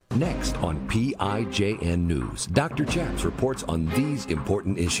Next on PIJN News, Dr. Chaps reports on these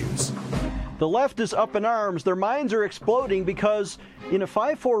important issues. The left is up in arms. Their minds are exploding because in a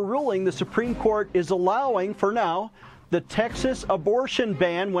 5-4 ruling, the Supreme Court is allowing, for now, the Texas abortion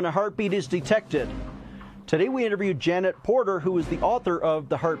ban when a heartbeat is detected. Today we interviewed Janet Porter, who is the author of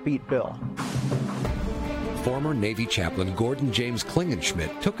the Heartbeat Bill. Former Navy chaplain Gordon James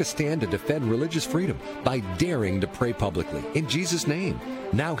Klingenschmitt took a stand to defend religious freedom by daring to pray publicly in Jesus' name.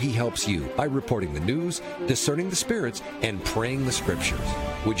 Now he helps you by reporting the news, discerning the spirits, and praying the scriptures.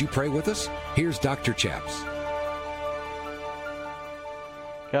 Would you pray with us? Here's Dr. Chaps.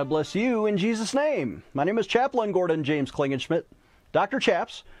 God bless you in Jesus' name. My name is Chaplain Gordon James Klingenschmitt, Dr.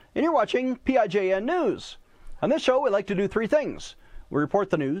 Chaps, and you're watching PIJN News. On this show, we like to do three things. We report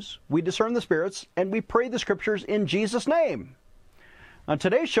the news, we discern the spirits, and we pray the scriptures in Jesus' name. On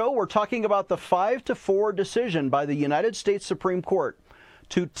today's show, we're talking about the 5-4 decision by the United States Supreme Court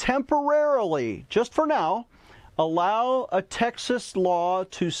to temporarily, just for now, allow a Texas law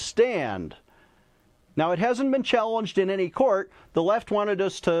to stand. Now, it hasn't been challenged in any court. The left wanted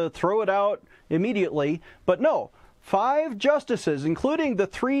us to throw it out immediately, but no. 5 justices, including the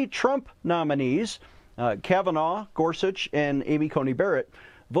 3 Trump nominees, Kavanaugh, Gorsuch, and Amy Coney Barrett,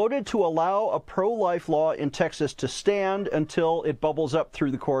 voted to allow a pro-life law in Texas to stand until it bubbles up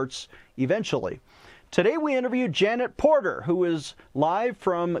through the courts eventually. Today we interviewed Janet Porter, who is live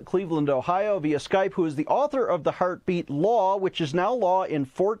from Cleveland, Ohio via Skype, who is the author of the Heartbeat Law, which is now law in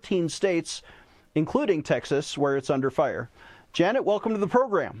 14 states, including Texas, where it's under fire. Janet, welcome to the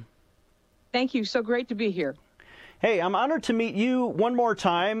program. Thank you. So great to be here. Hey, I'm honored to meet you one more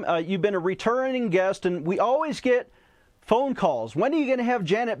time. You've been a returning guest, and we always get phone calls. When are you going to have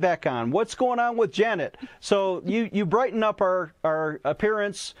Janet back on? What's going on with Janet? So you brighten up our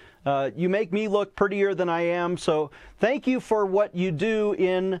appearance. You make me look prettier than I am. So thank you for what you do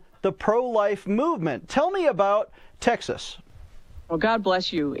in the pro-life movement. Tell me about Texas. Well, God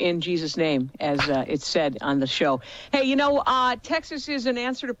bless you in Jesus' name, as it's said on the show. Hey, Texas is an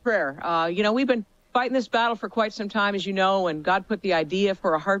answer to prayer. We've been fighting this battle for quite some time, as you know, and God put the idea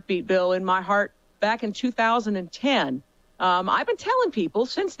for a heartbeat bill in my heart back in 2010. I've been telling people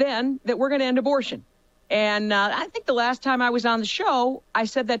since then that we're going to end abortion. And I think the last time I was on the show, I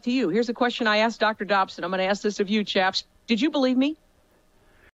said that to you. Here's a question I asked Dr. Dobson. I'm going to ask this of you, chaps. Did you believe me?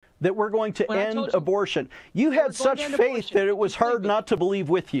 That we're going to end abortion. You had such faith that it was hard not to believe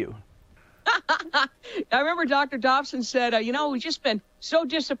with you. I remember Dr. Dobson said, we've just been so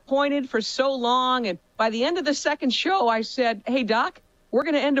disappointed for so long. And by the end of the second show, I said, hey, Doc, we're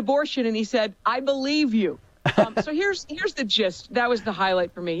going to end abortion. And he said, I believe you. So here's the gist. That was the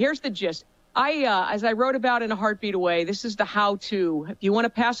highlight for me. Here's the gist. As I wrote about in A Heartbeat Away, this is the how-to. If you want to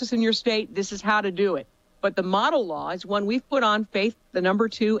pass this in your state, this is how to do it. But the model law is one we've put on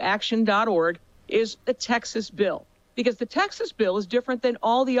faith2action.org, is the Texas bill. Because the Texas bill is different than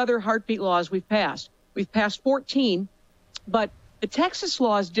all the other heartbeat laws we've passed. We've passed 14, but the Texas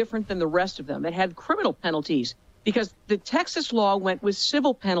law is different than the rest of them. It had criminal penalties because the Texas law went with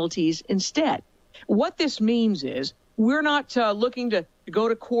civil penalties instead. What this means is we're not looking to go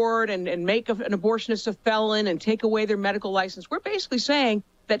to court and make an abortionist a felon and take away their medical license. We're basically saying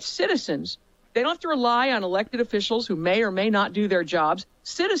that citizens, they don't have to rely on elected officials who may or may not do their jobs.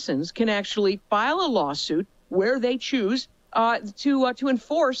 Citizens can actually file a lawsuit where they choose to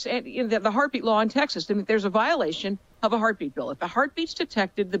enforce the heartbeat law in Texas. I mean, there's a violation of a heartbeat bill. If the heartbeat's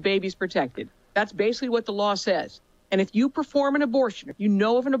detected, the baby's protected. That's basically what the law says. And if you perform an abortion, if you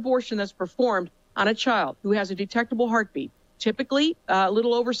know of an abortion that's performed on a child who has a detectable heartbeat, typically a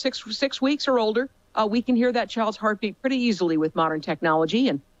little over six weeks or older, we can hear that child's heartbeat pretty easily with modern technology.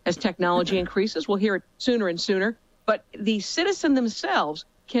 And as technology increases, we'll hear it sooner and sooner. But the citizen themselves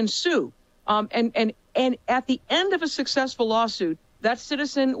can sue. And at the end of a successful lawsuit, that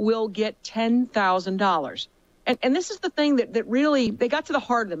citizen will get $10,000. And this is the thing that really, they got to the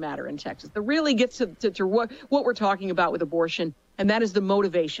heart of the matter in Texas. That really gets to what we're talking about with abortion, and that is the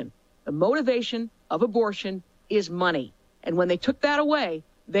motivation. The motivation of abortion is money. And when they took that away,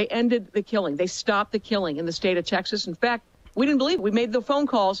 they ended the killing. They stopped the killing in the state of Texas. In fact, we didn't believe it. We made the phone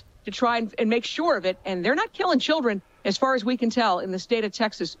calls to try and make sure of it, and they're not killing children, as far as we can tell, in the state of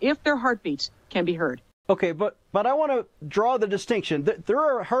Texas, if their heartbeats can be heard. Okay, but I want to draw the distinction. There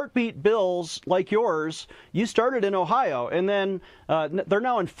are heartbeat bills like yours. You started in Ohio, and then they're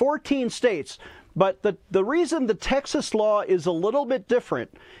now in 14 states. But the reason the Texas law is a little bit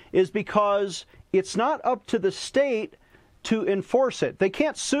different is because it's not up to the state to enforce it. They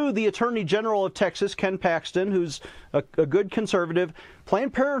can't sue the Attorney General of Texas, Ken Paxton, who's a good conservative.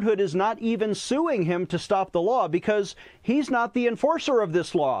 Planned Parenthood is not even suing him to stop the law because he's not the enforcer of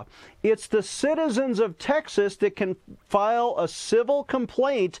this law. It's the citizens of Texas that can file a civil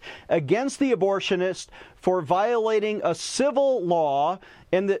complaint against the abortionist for violating a civil law,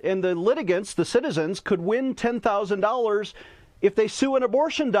 and the litigants, the citizens, could win $10,000 if they sue an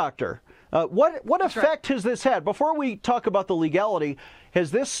abortion doctor. What effect has this had? Before we talk about the legality,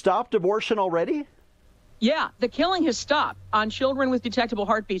 has this stopped abortion already? Yeah, the killing has stopped on children with detectable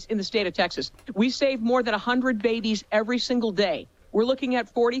heartbeats in the state of Texas. We save more than 100 babies every single day. We're looking at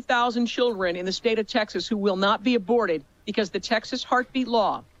 40,000 children in the state of Texas who will not be aborted because the Texas heartbeat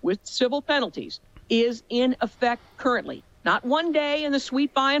law with civil penalties is in effect currently. Not one day in the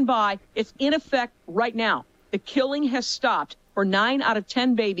sweet by and by. It's in effect right now. The killing has stopped for 9 out of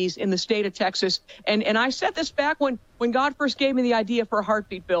 10 babies in the state of Texas. And I said this back when God first gave me the idea for a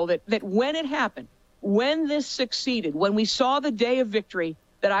heartbeat bill, that when it happened, when this succeeded, when we saw the day of victory,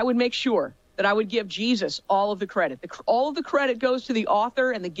 that I would make sure that I would give Jesus all of the credit. All of the credit goes to the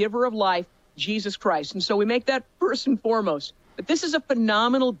author and the giver of life, Jesus Christ. And so we make that first and foremost. But this is a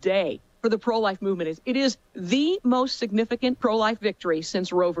phenomenal day for the pro-life movement. It is the most significant pro-life victory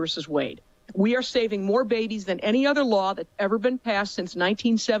since Roe versus Wade. We are saving more babies than any other law that's ever been passed since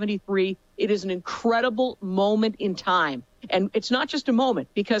 1973. It is an incredible moment in time. And it's not just a moment,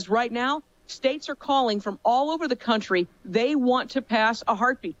 because right now, states are calling from all over the country. They want to pass a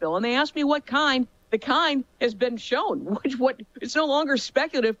heartbeat bill. And they asked me what kind. The kind has been shown. It's no longer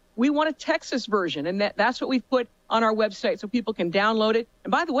speculative. We want a Texas version. And that's what we've put on our website so people can download it.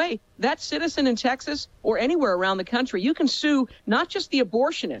 And by the way, that citizen in Texas or anywhere around the country, you can sue not just the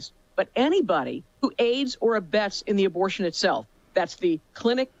abortionist, but anybody who aids or abets in the abortion itself. That's the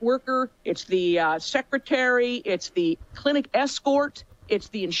clinic worker, it's the secretary, it's the clinic escort, it's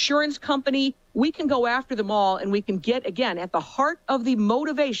the insurance company. We can go after them all, and we can get, again, at the heart of the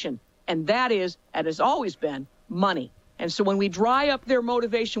motivation, and that is, and has always been, money. And so when we dry up their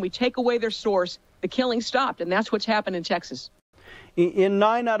motivation, we take away their source, the killing stopped, and that's what's happened in Texas. In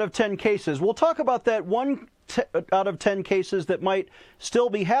 9 out of 10 cases, we'll talk about that 1 out of 10 cases that might still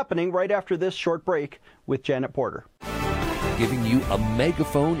be happening right after this short break with Janet Porter. Giving you a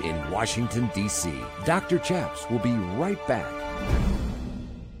megaphone in Washington, D.C. Dr. Chaps will be right back.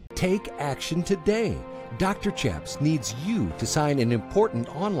 Take action today. Dr. Chaps needs you to sign an important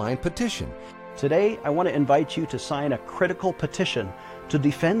online petition. Today, I want to invite you to sign a critical petition to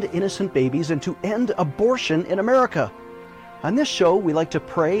defend innocent babies and to end abortion in America. On this show, we like to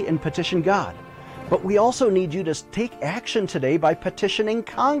pray and petition God. But we also need you to take action today by petitioning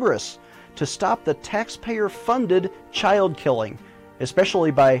Congress to stop the taxpayer-funded child killing,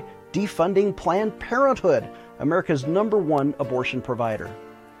 especially by defunding Planned Parenthood, America's #1 abortion provider.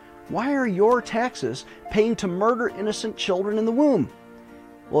 Why are your taxes paying to murder innocent children in the womb?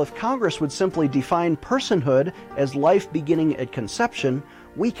 Well, if Congress would simply define personhood as life beginning at conception,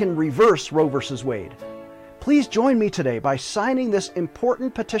 we can reverse Roe versus Wade. Please join me today by signing this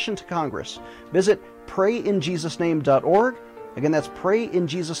important petition to Congress. Visit prayinjesusname.org. Again, that's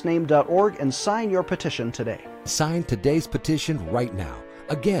prayinjesusname.org, and sign your petition today. Sign today's petition right now.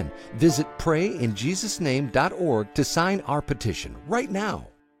 Again, visit prayinjesusname.org to sign our petition right now.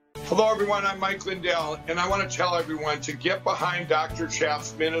 Hello, everyone. I'm Mike Lindell, and I want to tell everyone to get behind Dr.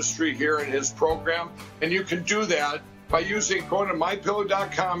 Chaps' ministry here in his program. And you can do that by going to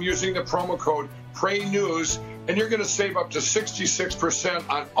mypillow.com, using the promo code PRAYNEWS, and you're going to save up to 66%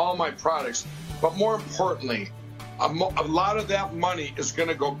 on all my products. But more importantly, a lot of that money is going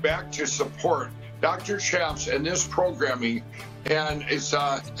to go back to support Dr. Chaps and this programming. And it's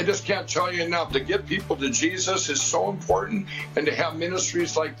I just can't tell you enough. To get people to Jesus is so important, and to have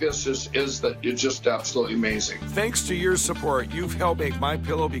ministries like this is just absolutely amazing. Thanks to your support, you've helped make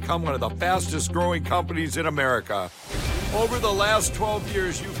MyPillow become one of the fastest growing companies in America. Over the last 12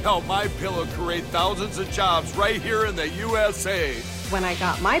 years, you've helped MyPillow create thousands of jobs right here in the USA. When I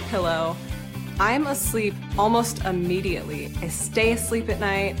got MyPillow, I'm asleep almost immediately. I stay asleep at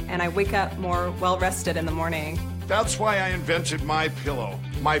night, and I wake up more well-rested in the morning. That's why I invented MyPillow.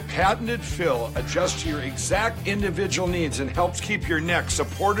 My patented fill adjusts to your exact individual needs and helps keep your neck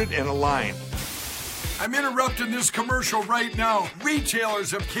supported and aligned. I'm interrupting this commercial right now. Retailers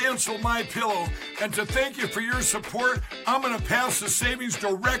have canceled MyPillow, and to thank you for your support, I'm going to pass the savings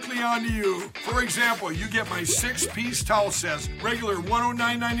directly on to you. For example, you get my 6-piece towel sets, regular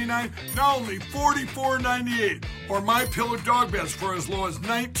 $109.99, now only $44.98, or MyPillow dog beds for as low as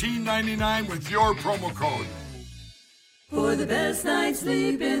 $19.99 with your promo code. For the best night's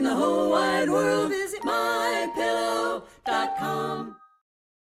sleep in the whole wide world, visit MyPillow.com. PIJN.com.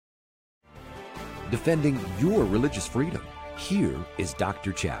 Defending your religious freedom. Here is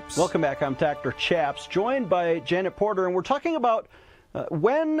Dr. Chaps. Welcome back. I'm Dr. Chaps, joined by Janet Porter, and we're talking about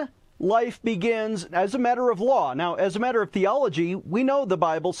when life begins as a matter of law. Now, as a matter of theology, we know the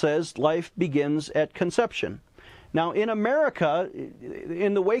Bible says life begins at conception. Now, in America,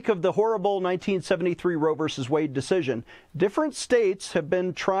 in the wake of the horrible 1973 Roe v. Wade decision, different states have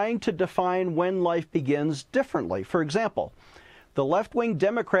been trying to define when life begins differently. For example, the left-wing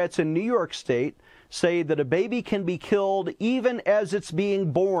Democrats in New York State say that a baby can be killed even as it's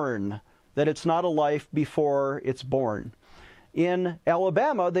being born, that it's not a life before it's born. In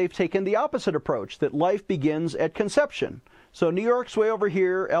Alabama, they've taken the opposite approach, that life begins at conception. So New York's way over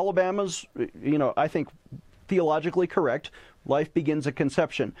here, Alabama's, I think theologically correct. Life begins at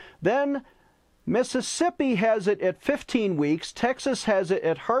conception. Then Mississippi has it at 15 weeks. Texas has it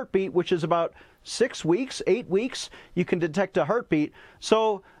at heartbeat, which is about 6 weeks, 8 weeks. You can detect a heartbeat.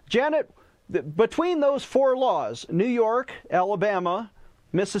 So, Janet, between those four laws, New York, Alabama,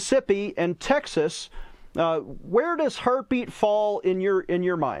 Mississippi, and Texas, where does heartbeat fall in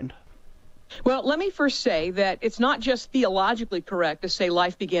your mind? Well, let me first say that it's not just theologically correct to say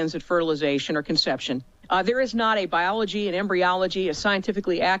life begins at fertilization or conception. There is not a biology, an embryology, a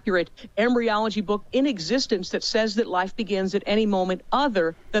scientifically accurate embryology book in existence that says that life begins at any moment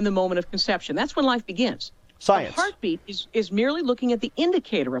other than the moment of conception. That's when life begins. Science. The heartbeat is merely looking at the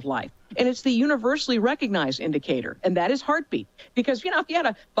indicator of life, and it's the universally recognized indicator, and that is heartbeat. Because, if you had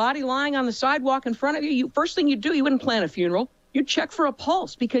a body lying on the sidewalk in front of you, first thing you'd do, you wouldn't plan a funeral. You'd check for a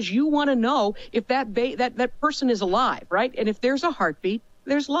pulse because you want to know if that person is alive, right? And if there's a heartbeat,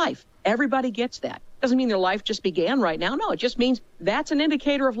 there's life. Everybody gets that. Doesn't mean their life just began right now. No, it just means that's an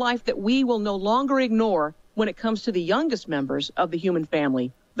indicator of life that we will no longer ignore when it comes to the youngest members of the human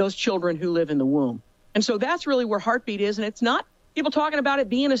family, those children who live in the womb. And so that's really where heartbeat is. And it's not people talking about it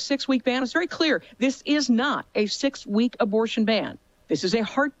being a 6-week ban. It's very clear. This is not a 6-week abortion ban. This is a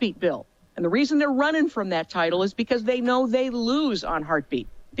heartbeat bill. And the reason they're running from that title is because they know they lose on heartbeat.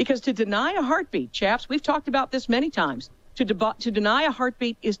 Because to deny a heartbeat, chaps, we've talked about this many times, to deny a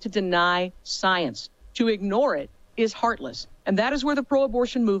heartbeat is to deny science. To ignore it is heartless. And that is where the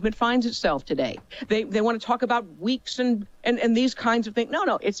pro-abortion movement finds itself today. They want to talk about weeks and these kinds of things.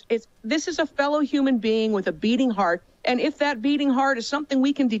 No, this is a fellow human being with a beating heart. And if that beating heart is something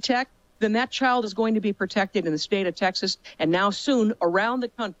we can detect, then that child is going to be protected in the state of Texas and now soon around the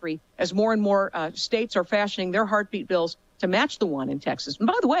country as more and more states are fashioning their heartbeat bills to match the one in Texas. And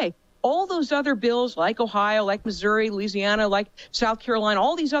by the way, all those other bills like Ohio, like Missouri, Louisiana, like South Carolina,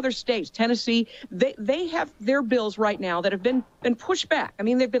 all these other states, Tennessee, they have their bills right now that have been pushed back. I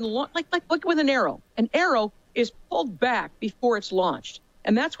mean, they've been like with an arrow. An arrow is pulled back before it's launched.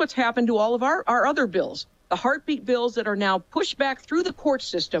 And that's what's happened to all of our other bills. The heartbeat bills that are now pushed back through the court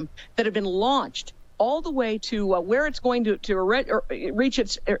system that have been launched all the way to where it's going to reach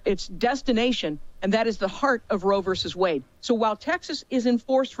its destination, and that is the heart of Roe versus Wade. So while Texas is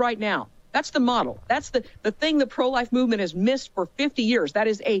enforced right now, that's the model. That's the thing the pro-life movement has missed for 50 years. That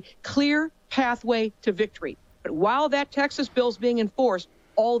is a clear pathway to victory. But while that Texas bill is being enforced,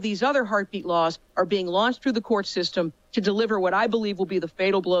 all these other heartbeat laws are being launched through the court system to deliver what I believe will be the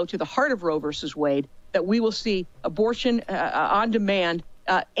fatal blow to the heart of Roe versus Wade, that we will see abortion on demand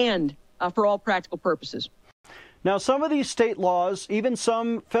end for all practical purposes. Now, some of these state laws, even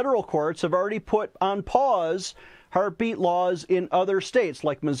some federal courts, have already put on pause heartbeat laws in other states,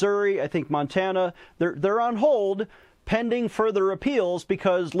 like Missouri, I think Montana. They're on hold pending further appeals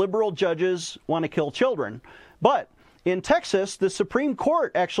because liberal judges want to kill children. But in Texas, the Supreme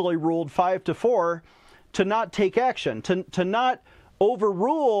Court actually ruled 5-4 to not take action, to not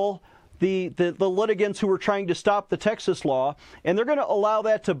overrule the litigants who were trying to stop the Texas law, and they're going to allow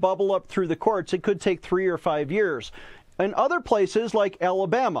that to bubble up through the courts. It could take 3 or 5 years. In other places like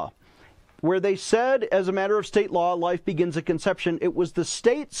Alabama, where they said, as a matter of state law, life begins at conception, it was the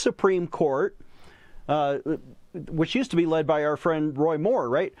state Supreme Court, which used to be led by our friend Roy Moore,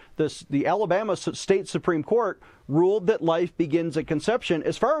 right? The Alabama State Supreme Court ruled that life begins at conception.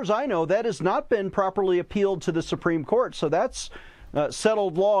 As far as I know, that has not been properly appealed to the Supreme Court, so that's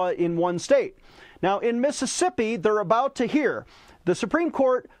settled law in one state. Now, in Mississippi, they're about to hear. The Supreme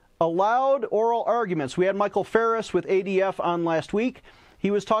Court allowed oral arguments. We had Michael Ferris with ADF on last week. He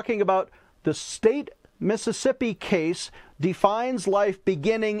was talking about the state Mississippi case defines life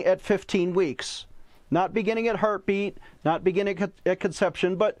beginning at 15 weeks. Not beginning at heartbeat, not beginning at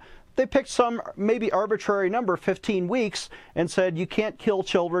conception, but they picked some maybe arbitrary number, 15 weeks, and said you can't kill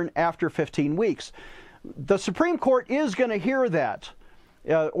children after 15 weeks. The Supreme Court is going to hear that.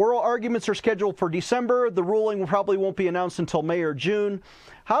 Oral arguments are scheduled for December. The ruling probably won't be announced until May or June.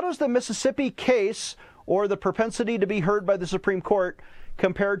 How does the Mississippi case, or the propensity to be heard by the Supreme Court,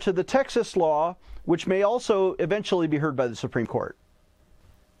 compare to the Texas law, which may also eventually be heard by the Supreme Court?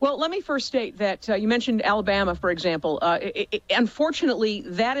 Well, let me first state that you mentioned Alabama, for example. Unfortunately,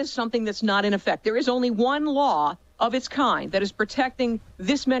 that is something that's not in effect. There is only one law of its kind that is protecting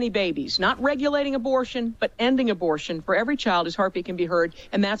this many babies, not regulating abortion, but ending abortion for every child whose heartbeat can be heard,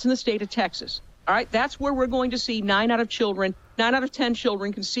 and that's in the state of Texas. All right, that's where we're going to see 9 out of 10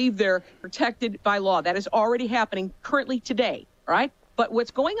 children conceived there protected by law. That is already happening currently today, all right? But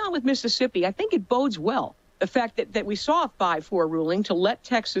what's going on with Mississippi, I think it bodes well. The fact that we saw a 5-4 ruling to let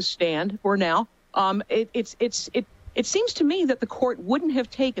Texas stand for now, it seems to me that the court wouldn't have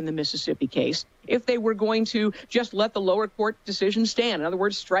taken the Mississippi case if they were going to just let the lower court decision stand. In other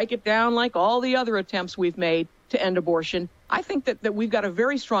words, strike it down like all the other attempts we've made to end abortion. I think that we've got a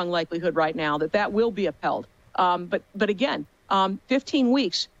very strong likelihood right now that will be upheld. But again, 15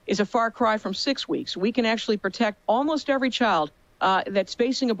 weeks is a far cry from 6 weeks. We can actually protect almost every child that's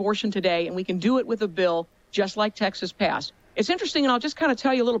facing abortion today, and we can do it with a bill just like Texas passed. It's interesting, and I'll just kind of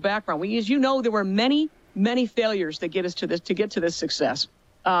tell you a little background. As you know, there were many failures that get us to this success.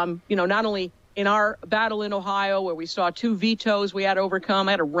 Not only in our battle in Ohio, where we saw 2 vetoes we had to overcome,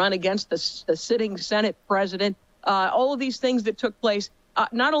 I had to run against the sitting Senate president, all of these things that took place,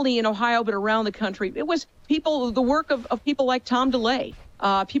 not only in Ohio, but around the country. It was the work of people like Tom DeLay,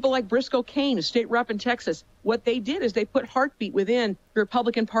 people like Briscoe Cain, a state rep in Texas. What they did is they put Heartbeat within the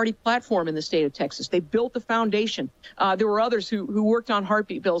Republican Party platform in the state of Texas. They built the foundation. There were others who worked on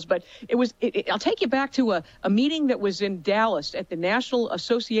Heartbeat bills, but I'll take you back to a meeting that was in Dallas at the National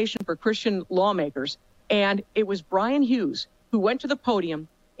Association for Christian Lawmakers, and it was Brian Hughes who went to the podium,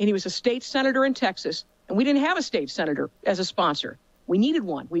 and he was a state senator in Texas, and we didn't have a state senator as a sponsor. We needed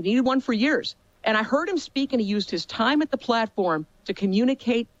one. We needed one for years. And I heard him speak, and he used his time at the platform to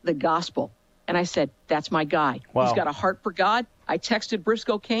communicate the gospel. And I said, that's my guy. Wow. He's got a heart for God. I texted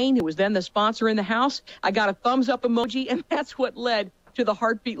Briscoe Cain, who was then the sponsor in the House. I got a thumbs up emoji, and that's what led to the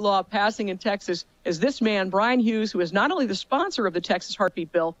Heartbeat law passing in Texas, as this man, Brian Hughes, who is not only the sponsor of the Texas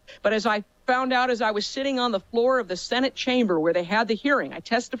Heartbeat bill, but as I found out as I was sitting on the floor of the Senate chamber where they had the hearing, I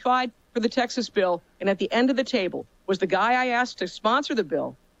testified for the Texas bill, and at the end of the table was the guy I asked to sponsor the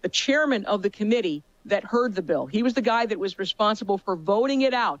bill, the chairman of the committee that heard the bill. He was the guy that was responsible for voting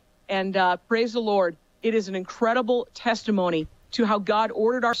it out. And praise the Lord, it is an incredible testimony to how God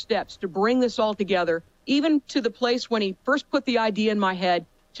ordered our steps to bring this all together, even to the place when he first put the idea in my head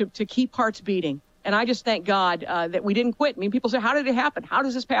to keep hearts beating. And I just thank God that we didn't quit. I mean, people say, how did it happen? How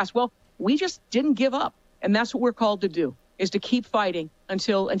does this pass? Well, we just didn't give up. And that's what we're called to do, is to keep fighting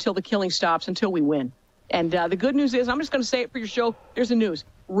until the killing stops, until we win. And the good news is, I'm just going to say it for your show. There's the news.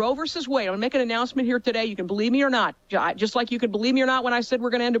 Roe versus Wade. I'm going to make an announcement here today. You can believe me or not. Just like you could believe me or not when I said we're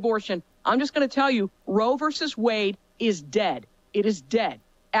going to end abortion. I'm just going to tell you, Roe versus Wade is dead. It is dead.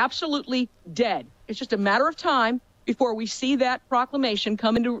 Absolutely dead. It's just a matter of time before we see that proclamation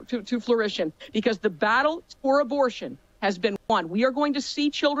come into fruition, because the battle for abortion has been won. We are going to see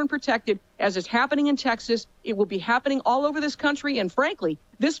children protected, as is happening in Texas. It will be happening all over this country. And frankly,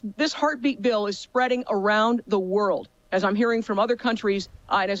 this Heartbeat bill is spreading around the world, as I'm hearing from other countries.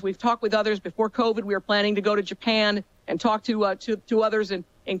 And as we've talked with others before COVID, we were planning to go to Japan and talk to others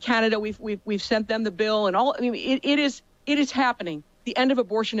in Canada. We've sent them the bill and all. I mean, it is happening. The end of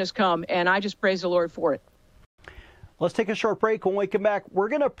abortion has come, and I just praise the Lord for it. Let's take a short break. When we come back, we're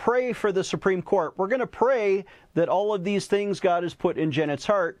going to pray for the Supreme Court. We're going to pray that all of these things God has put in Janet's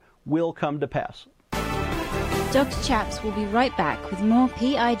heart will come to pass. Dr. Chaps will be right back with more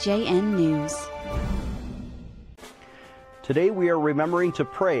PIJN News. Today we are remembering to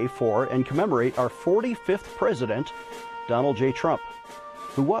pray for and commemorate our 45th president, Donald J. Trump,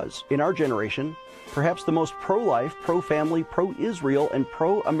 who was, in our generation, perhaps the most pro-life, pro-family, pro-Israel, and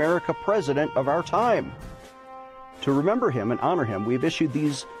pro-America president of our time. To remember him and honor him, we've issued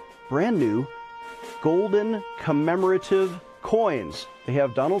these brand new golden commemorative coins. They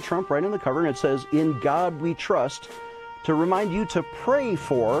have Donald Trump right on the cover, and it says, "In God We Trust," to remind you to pray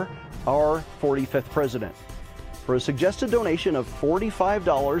for our 45th president. For a suggested donation of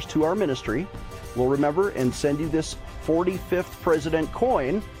 $45 to our ministry, we'll remember and send you this 45th president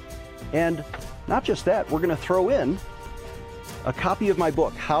coin. And not just that, we're going to throw in a copy of my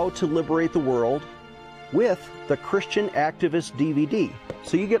book, How to Liberate the World, with the Christian Activist DVD.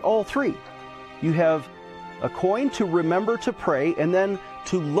 So you get all three. You have a coin to remember to pray, and then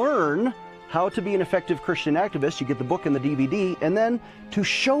to learn how to be an effective Christian activist, you get the book and the DVD, and then to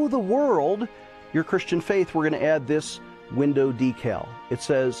show the world your Christian faith, we're going to add this window decal. It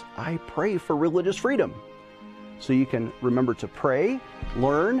says, I pray for religious freedom. So you can remember to pray,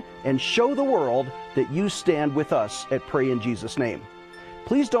 learn, and show the world that you stand with us at Pray in Jesus' Name.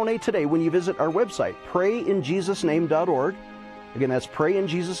 Please donate today when you visit our website, prayinjesusname.org. Again, that's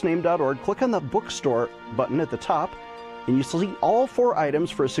prayinjesusname.org. Click on the bookstore button at the top, and you see all 4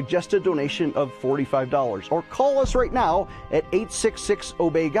 items for a suggested donation of $45. Or call us right now at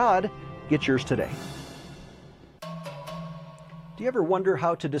 866-OBEY-GOD. Get yours today. Do you ever wonder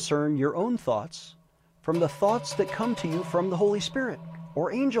how to discern your own thoughts from the thoughts that come to you from the Holy Spirit,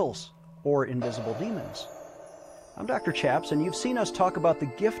 or angels, or invisible demons? I'm Dr. Chaps, and you've seen us talk about the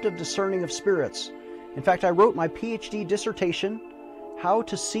gift of discerning of spirits. In fact, I wrote my PhD dissertation, How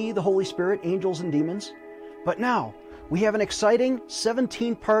to See the Holy Spirit, Angels, and Demons. But now, we have an exciting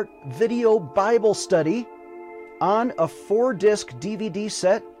 17-part video Bible study on a 4-disc DVD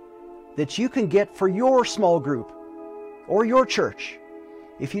set that you can get for your small group or your church.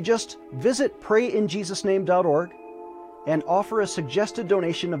 If you just visit prayinjesusname.org and offer a suggested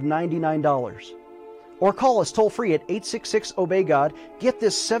donation of $99. Or call us toll-free at 866-OBEY-GOD. Get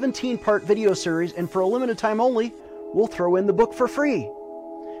this 17-part video series, and for a limited time only, we'll throw in the book for free.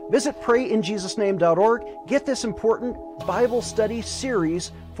 Visit prayinjesusname.org. Get this important Bible study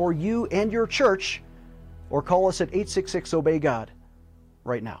series for you and your church, or call us at 866-OBEY-GOD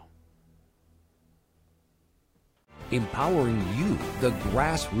right now. Empowering you, the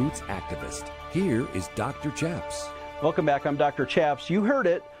grassroots activist. Here is Dr. Chaps. Welcome back. I'm Dr. Chaps. You heard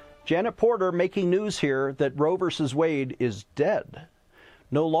it. Janet Porter making news here that Roe versus Wade is dead.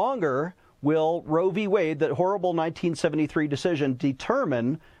 No longer will Roe v. Wade, that horrible 1973 decision,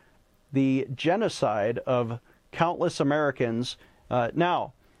 determine the genocide of countless Americans.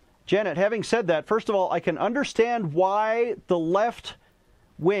 Now, Janet, having said that, first of all, I can understand why the left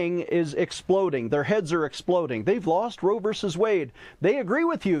wing is exploding. Their heads are exploding. They've lost Roe versus Wade. They agree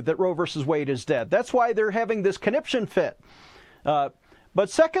with you that Roe versus Wade is dead. That's why they're having this conniption fit. But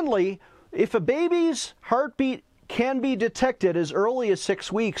secondly, if a baby's heartbeat can be detected as early as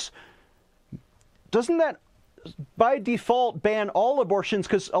 6 weeks, doesn't that by default ban all abortions?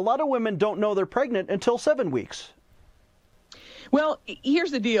 Because a lot of women don't know they're pregnant until 7 weeks. Well,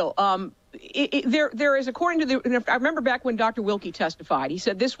 here's the deal. There is, according to the, I remember back when Dr. Wilkie testified, he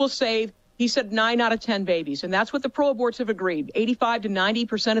said this will save, he said 9 out of 10 babies. And that's what the pro-aborts have agreed. 85 to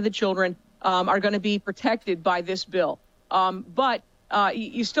 90% of the children are going to be protected by this bill. But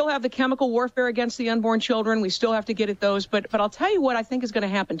you still have the chemical warfare against the unborn children. We still have to get at those. But I'll tell you what I think is going to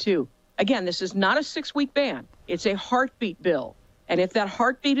happen, too. Again, this is not a 6-week ban. It's a heartbeat bill. And if that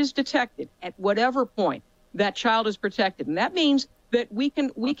heartbeat is detected at whatever point, that child is protected. And that means that we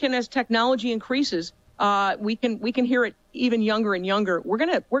can, as technology increases, we can hear it even younger and younger. We're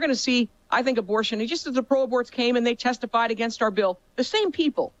gonna see, I think, abortion. And just as the pro-aborts came and they testified against our bill, the same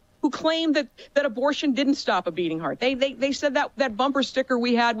people who claimed that abortion didn't stop a beating heart. They said that bumper sticker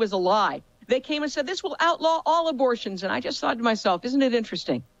we had was a lie. They came and said this will outlaw all abortions. And I just thought to myself, isn't it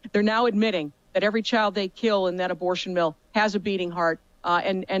interesting? They're now admitting that every child they kill in that abortion mill has a beating heart,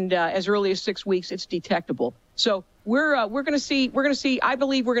 and as early as 6 weeks, it's detectable. So we're going to see. I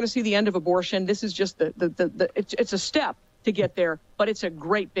believe we're going to see the end of abortion. This is just it's a step to get there, but it's a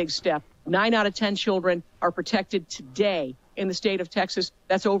great big step. 9 out of 10 children are protected today in the state of Texas.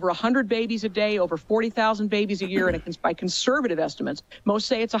 That's over 100 babies a day, over 40,000 babies a year, and by conservative estimates, most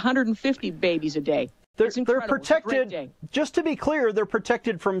say it's 150 babies a day. They're protected, just to be clear, they're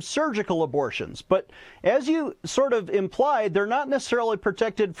protected from surgical abortions. But as you sort of implied, they're not necessarily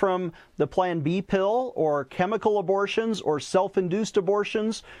protected from the Plan B pill or chemical abortions or self-induced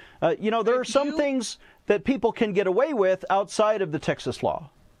abortions. There are some things that people can get away with outside of the Texas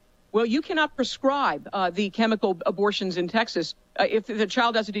law. Well, you cannot prescribe the chemical abortions in Texas if the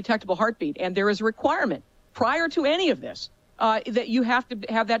child has a detectable heartbeat. And there is a requirement prior to any of this that you have to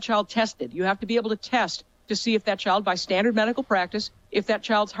have that child tested. You have to be able to test to see if that child, by standard medical practice, if that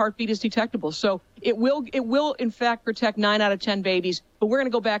child's heartbeat is detectable. So it will in fact protect 9 out of 10 babies, but we're going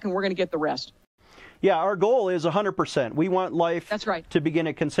to go back and we're going to get the rest. Yeah, our goal is 100%. We want life That's right. to begin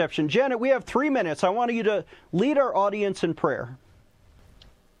at conception. Janet, we have 3 minutes. I want you to lead our audience in prayer.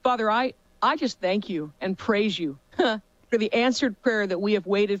 Father, I just thank you and praise you for the answered prayer that we have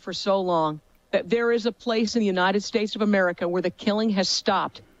waited for so long, that there is a place in the United States of America where the killing has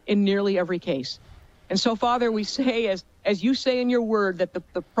stopped in nearly every case. And so, Father, we say, as you say in your word, that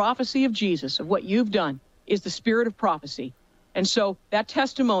the prophecy of Jesus, of what you've done, is the spirit of prophecy. And so that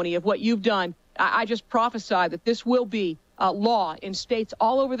testimony of what you've done, I just prophesy that this will be law in states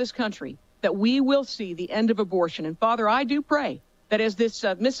all over this country, that we will see the end of abortion. And Father, I do pray that as this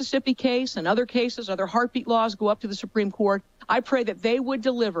Mississippi case and other cases, other heartbeat laws go up to the Supreme Court, I pray that they would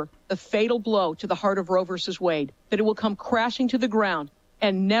deliver the fatal blow to the heart of Roe versus Wade, that it will come crashing to the ground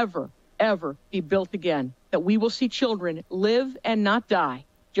and never, ever be built again, that we will see children live and not die,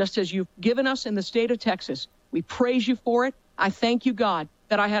 just as you've given us in the state of Texas. We praise you for it. I thank you, God,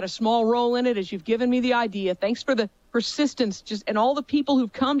 that I had a small role in it as you've given me the idea. Thanks for the persistence and all the people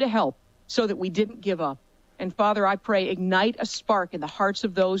who've come to help so that we didn't give up. And Father, I pray, ignite a spark in the hearts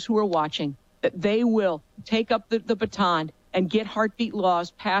of those who are watching, that they will take up the baton and get heartbeat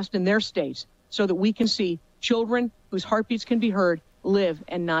laws passed in their states so that we can see children whose heartbeats can be heard live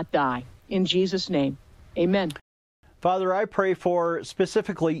and not die. In Jesus' name, amen. Father, I pray for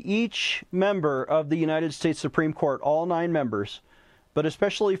specifically each member of the United States Supreme Court, all 9 members, but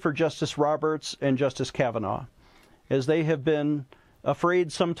especially for Justice Roberts and Justice Kavanaugh, as they have been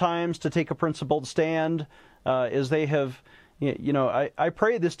afraid sometimes to take a principled stand, as they have, I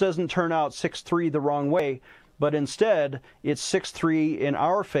pray this doesn't turn out 6-3 the wrong way, but instead it's 6-3 in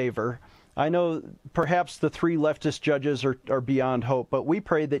our favor. I know perhaps the 3 leftist judges are beyond hope, but we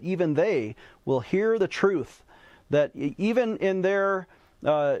pray that even they will hear the truth, that even in their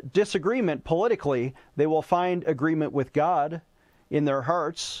disagreement politically, they will find agreement with God in their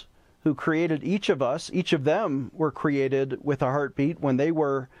hearts, who created each of us. Each of them were created with a heartbeat when they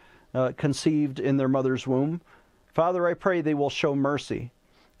were conceived in their mother's womb. Father, I pray they will show mercy,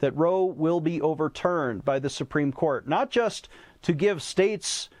 that Roe will be overturned by the Supreme Court, not just to give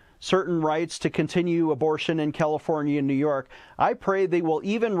states certain rights to continue abortion in California and New York. I pray they will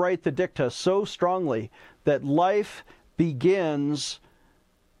even write the dicta so strongly that life begins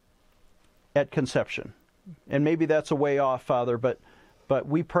at conception. And maybe that's a way off, Father, but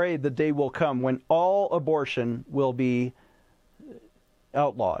we pray the day will come when all abortion will be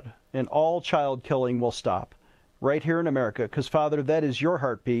outlawed and all child killing will stop right here in America, because, Father, that is your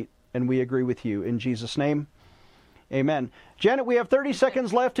heartbeat, and we agree with you. In Jesus' name, amen. Janet, we have 30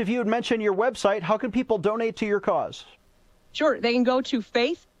 seconds left. If you would mention your website, how can people donate to your cause? Sure. They can go to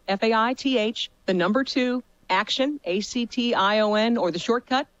Faith, F-A-I-T-H, 2, Action, A-C-T-I-O-N, or the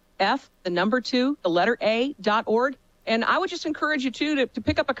shortcut, F, 2, A.org. And I would just encourage you, too, to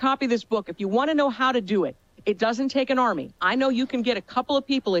pick up a copy of this book. If you want to know how to do it, it doesn't take an army. I know you can get a couple of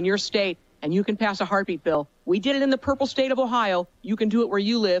people in your state and you can pass a heartbeat bill. We did it in the purple state of Ohio. You can do it where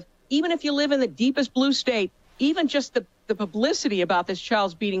you live. Even if you live in the deepest blue state, even just the publicity about this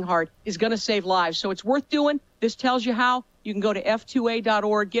child's beating heart is going to save lives. So it's worth doing. This tells you how. You can go to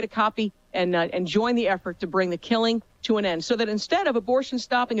f2a.org, get a copy, and join the effort to bring the killing to an end, so that instead of abortion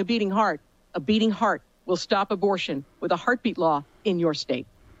stopping a beating heart will stop abortion with a heartbeat law in your state.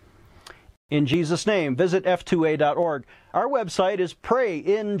 In Jesus' name, visit f2a.org. Our website is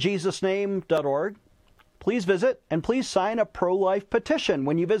prayinjesusname.org. Please visit and please sign a pro-life petition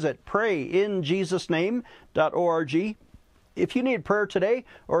when you visit prayinjesusname.org. If you need prayer today,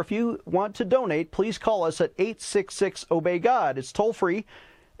 or if you want to donate, please call us at 866-OBEY-GOD. It's toll-free,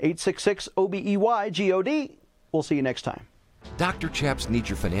 866-OBEY-GOD. We'll see you next time. Dr. Chaps needs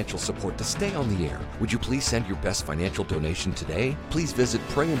your financial support to stay on the air. Would you please send your best financial donation today? Please visit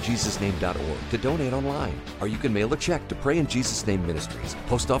prayinjesusname.org to donate online, or you can mail a check to Pray in Jesus' Name Ministries,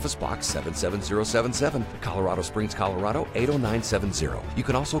 Post Office Box 77077, Colorado Springs, Colorado 80970. You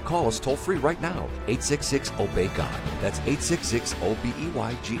can also call us toll-free right now, 866-OBEY-GOD. That's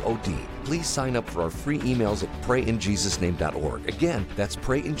 866-OBEY-GOD. Please sign up for our free emails at prayinjesusname.org. Again, that's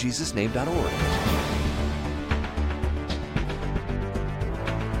prayinjesusname.org.